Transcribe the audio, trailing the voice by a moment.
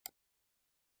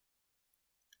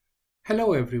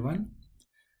Hello everyone.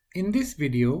 In this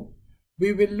video,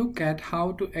 we will look at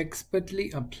how to expertly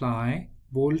apply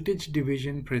voltage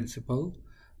division principle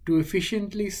to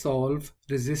efficiently solve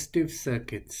resistive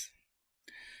circuits.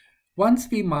 Once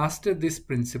we master this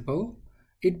principle,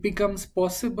 it becomes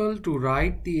possible to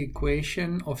write the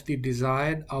equation of the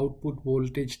desired output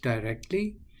voltage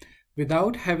directly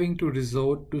without having to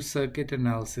resort to circuit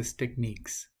analysis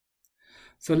techniques.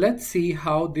 So let's see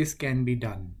how this can be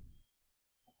done.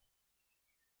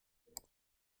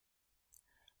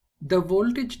 The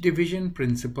voltage division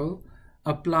principle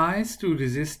applies to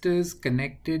resistors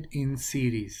connected in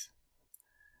series.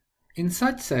 In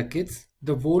such circuits,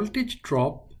 the voltage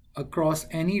drop across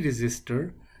any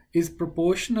resistor is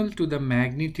proportional to the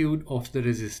magnitude of the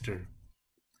resistor.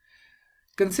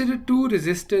 Consider two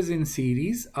resistors in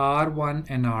series, R1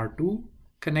 and R2,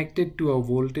 connected to a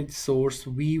voltage source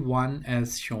V1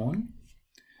 as shown.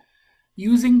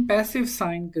 Using passive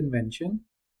sign convention,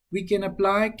 we can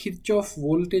apply Kirchhoff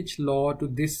voltage law to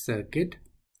this circuit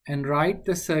and write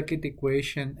the circuit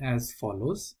equation as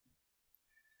follows.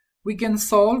 We can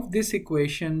solve this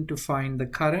equation to find the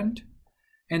current,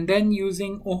 and then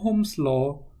using Ohm's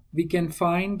law, we can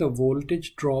find the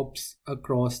voltage drops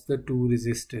across the two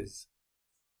resistors.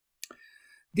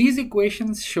 These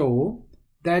equations show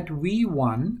that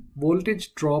V1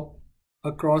 voltage drop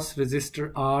across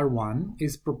resistor R1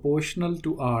 is proportional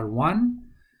to R1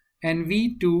 and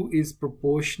V2 is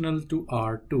proportional to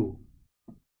R2.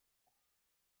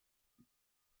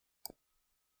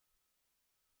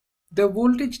 The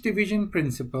voltage division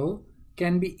principle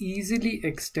can be easily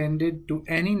extended to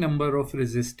any number of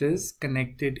resistors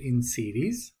connected in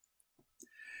series.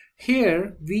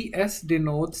 Here, Vs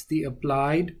denotes the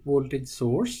applied voltage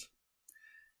source.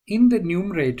 In the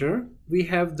numerator, we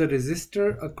have the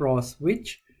resistor across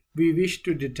which we wish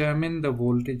to determine the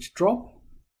voltage drop.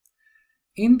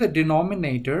 In the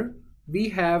denominator, we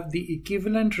have the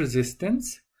equivalent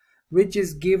resistance, which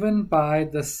is given by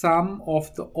the sum of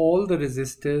all the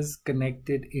resistors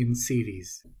connected in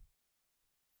series.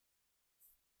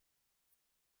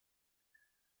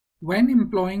 When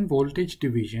employing voltage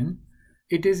division,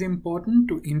 it is important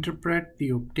to interpret the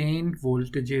obtained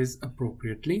voltages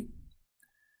appropriately.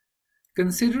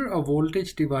 Consider a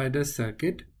voltage divider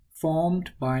circuit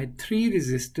formed by three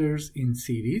resistors in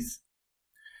series.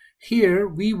 Here,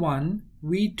 V1,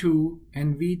 V2,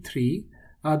 and V3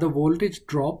 are the voltage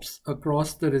drops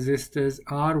across the resistors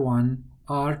R1,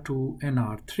 R2, and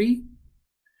R3.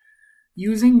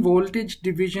 Using voltage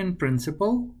division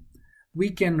principle,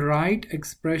 we can write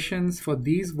expressions for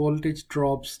these voltage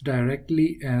drops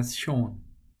directly as shown.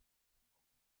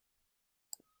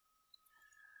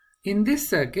 In this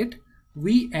circuit,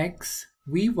 Vx,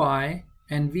 Vy,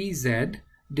 and Vz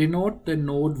denote the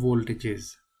node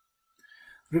voltages.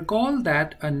 Recall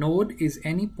that a node is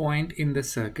any point in the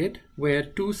circuit where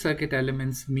two circuit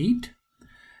elements meet,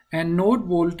 and node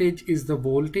voltage is the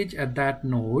voltage at that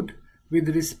node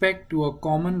with respect to a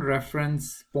common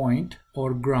reference point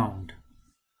or ground.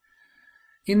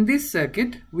 In this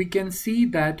circuit, we can see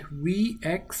that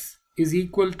Vx is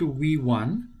equal to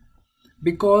V1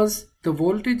 because the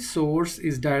voltage source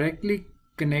is directly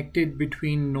connected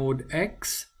between node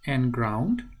X and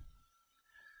ground.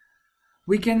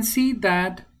 We can see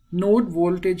that node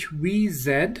voltage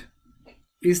Vz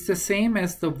is the same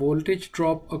as the voltage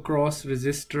drop across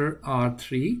resistor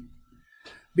R3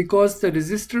 because the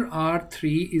resistor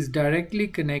R3 is directly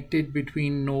connected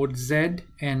between node Z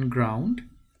and ground.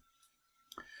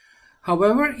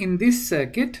 However, in this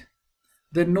circuit,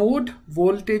 the node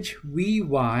voltage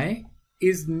Vy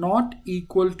is not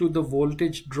equal to the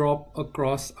voltage drop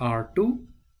across R2.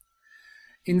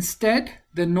 Instead,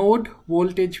 the node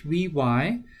voltage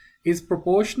Vy is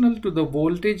proportional to the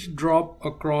voltage drop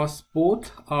across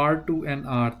both R2 and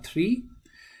R3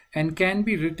 and can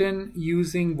be written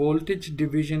using voltage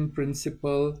division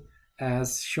principle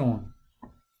as shown.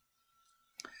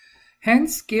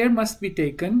 Hence, care must be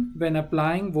taken when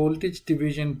applying voltage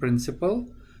division principle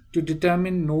to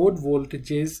determine node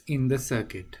voltages in the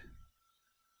circuit.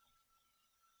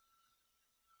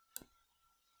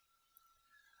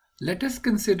 Let us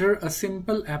consider a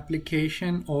simple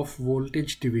application of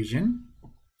voltage division.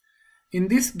 In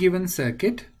this given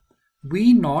circuit,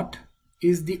 V0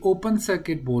 is the open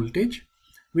circuit voltage,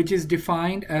 which is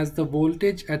defined as the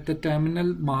voltage at the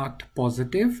terminal marked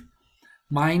positive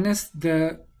minus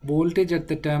the voltage at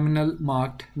the terminal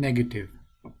marked negative.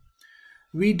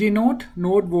 We denote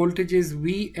node voltages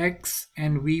Vx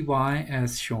and Vy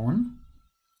as shown.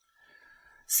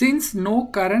 Since no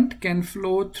current can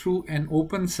flow through an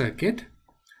open circuit,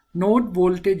 node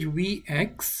voltage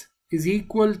Vx is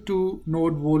equal to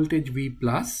node voltage V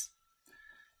plus,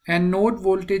 and node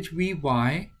voltage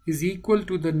Vy is equal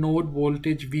to the node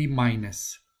voltage V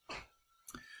minus.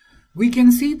 We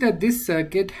can see that this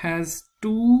circuit has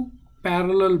two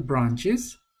parallel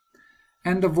branches,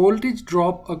 and the voltage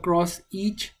drop across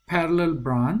each parallel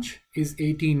branch is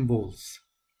 18 volts.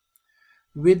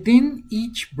 Within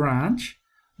each branch,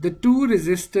 the two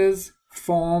resistors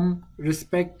form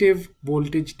respective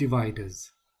voltage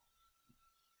dividers.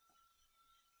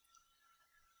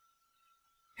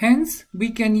 Hence,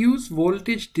 we can use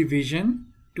voltage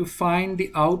division to find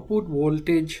the output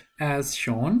voltage as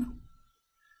shown.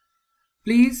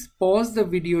 Please pause the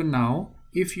video now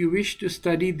if you wish to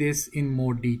study this in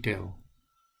more detail.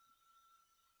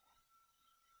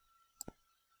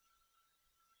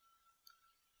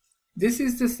 This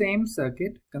is the same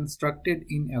circuit constructed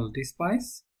in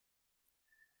Ltspice.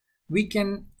 We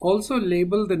can also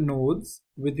label the nodes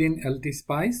within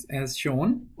Ltspice as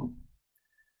shown.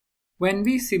 When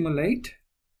we simulate,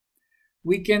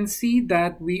 we can see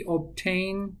that we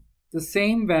obtain the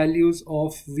same values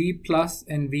of V plus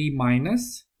and V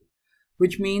minus,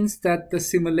 which means that the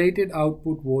simulated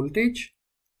output voltage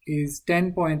is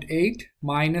 10.8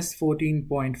 minus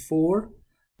 14.4,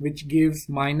 which gives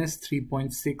minus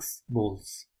 3.6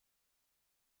 volts.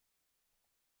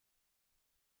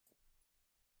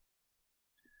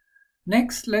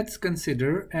 Next, let's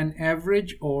consider an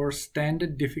average or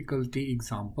standard difficulty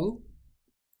example.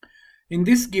 In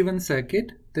this given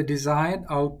circuit, the desired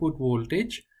output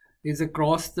voltage is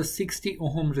across the 60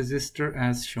 ohm resistor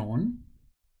as shown.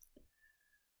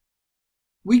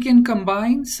 We can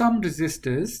combine some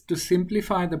resistors to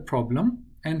simplify the problem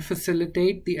and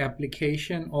facilitate the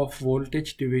application of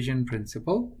voltage division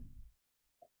principle.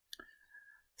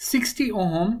 60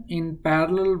 ohm in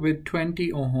parallel with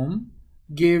 20 ohm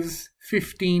gives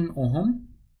 15 ohm.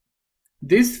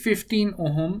 This 15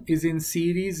 ohm is in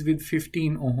series with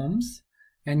 15 ohms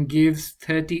and gives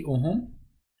 30 ohm.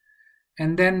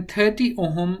 And then 30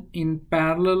 ohm in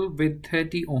parallel with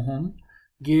 30 ohm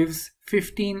gives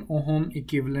 15 ohm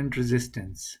equivalent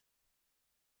resistance.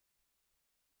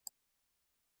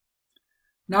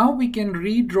 Now we can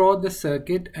redraw the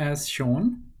circuit as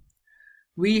shown.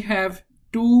 We have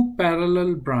two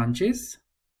parallel branches.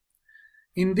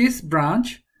 In this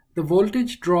branch, the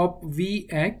voltage drop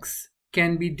Vx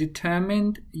can be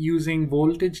determined using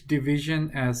voltage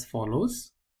division as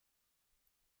follows.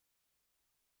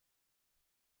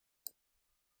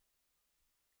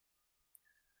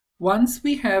 Once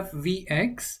we have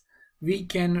Vx, we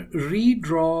can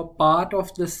redraw part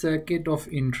of the circuit of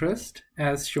interest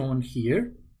as shown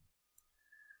here.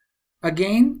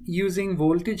 Again, using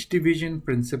voltage division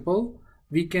principle,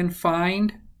 we can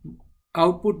find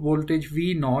output voltage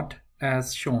V0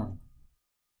 as shown.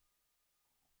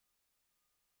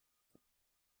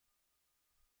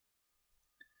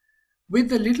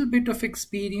 With a little bit of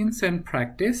experience and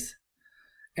practice,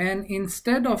 and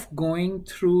instead of going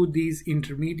through these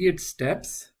intermediate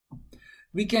steps,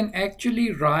 we can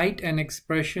actually write an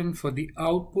expression for the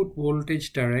output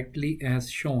voltage directly as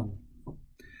shown.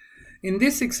 In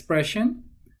this expression,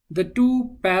 the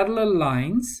two parallel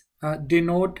lines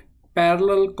denote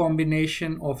parallel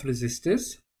combination of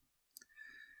resistors.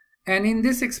 And in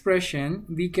this expression,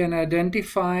 we can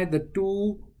identify the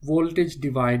two voltage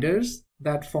dividers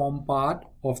that form part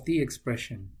of the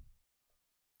expression.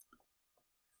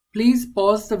 Please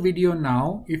pause the video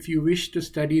now if you wish to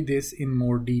study this in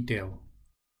more detail.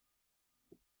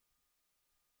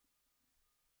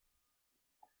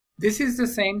 This is the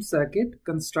same circuit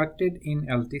constructed in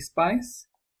Ltspice.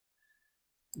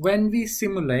 When we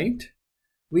simulate,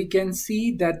 we can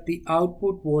see that the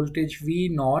output voltage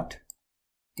V0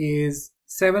 is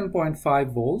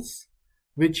 7.5 volts,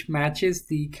 which matches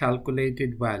the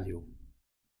calculated value.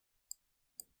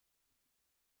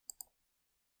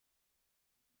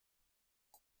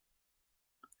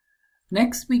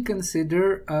 Next, we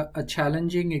consider a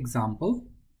challenging example.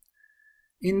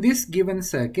 In this given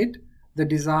circuit, the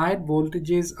desired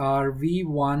voltages are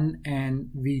V1 and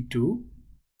V2.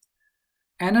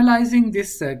 Analyzing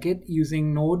this circuit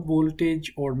using node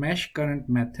voltage or mesh current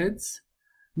methods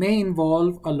may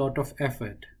involve a lot of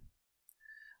effort.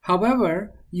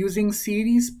 However, using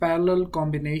series parallel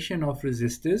combination of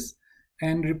resistors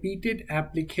and repeated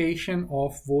application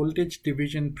of voltage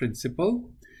division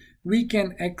principle, we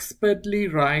can expertly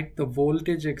write the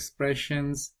voltage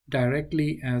expressions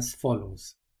directly as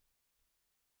follows.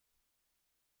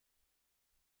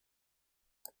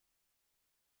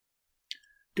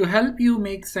 To help you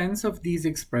make sense of these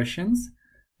expressions,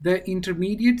 the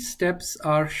intermediate steps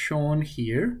are shown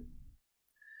here.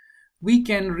 We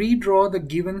can redraw the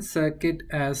given circuit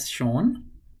as shown.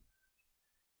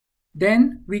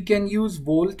 Then we can use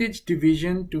voltage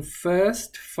division to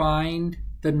first find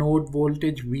the node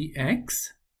voltage Vx.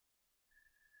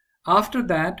 After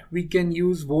that, we can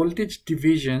use voltage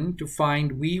division to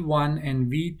find V1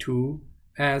 and V2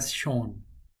 as shown.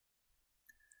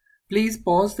 Please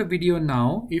pause the video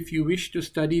now if you wish to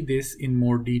study this in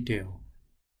more detail.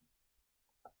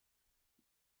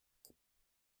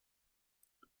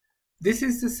 This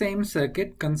is the same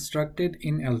circuit constructed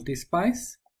in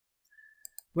Ltspice.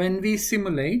 When we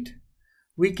simulate,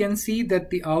 we can see that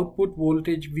the output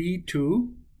voltage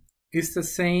V2 is the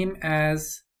same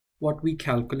as what we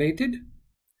calculated.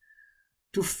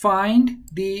 To find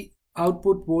the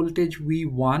output voltage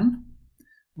V1,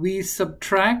 we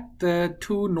subtract the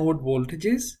two node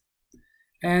voltages,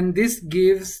 and this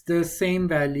gives the same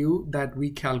value that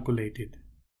we calculated.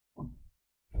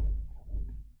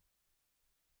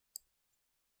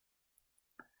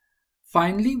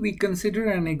 Finally, we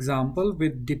consider an example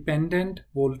with dependent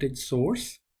voltage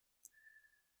source.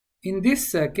 In this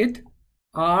circuit,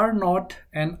 R0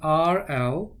 and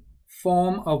RL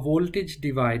form a voltage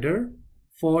divider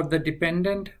for the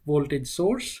dependent voltage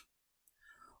source.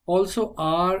 Also,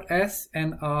 Rs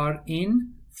and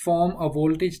Rin form a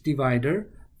voltage divider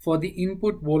for the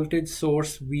input voltage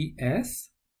source Vs.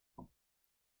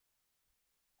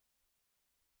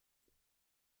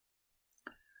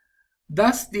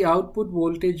 Thus, the output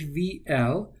voltage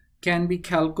VL can be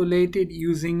calculated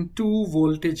using two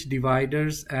voltage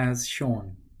dividers as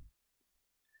shown.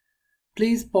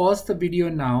 Please pause the video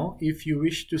now if you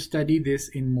wish to study this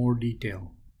in more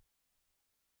detail.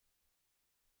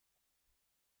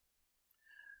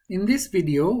 In this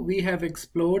video, we have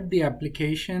explored the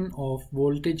application of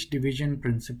voltage division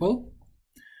principle.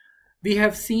 We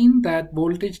have seen that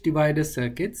voltage divider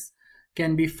circuits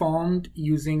can be formed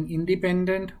using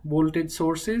independent voltage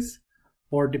sources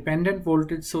or dependent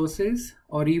voltage sources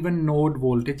or even node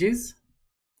voltages.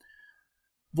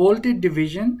 Voltage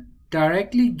division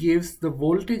directly gives the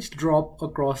voltage drop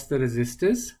across the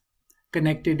resistors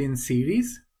connected in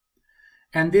series,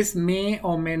 and this may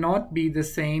or may not be the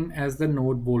same as the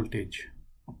node voltage.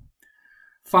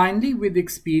 Finally, with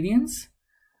experience,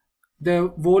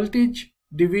 the voltage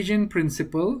division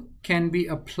principle can be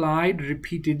applied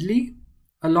repeatedly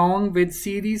along with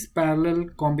series parallel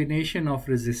combination of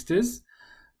resistors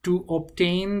to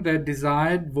obtain the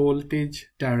desired voltage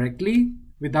directly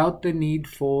without the need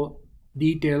for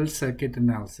detailed circuit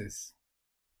analysis.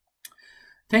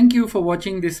 Thank you for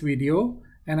watching this video,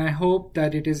 and I hope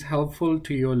that it is helpful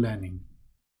to your learning.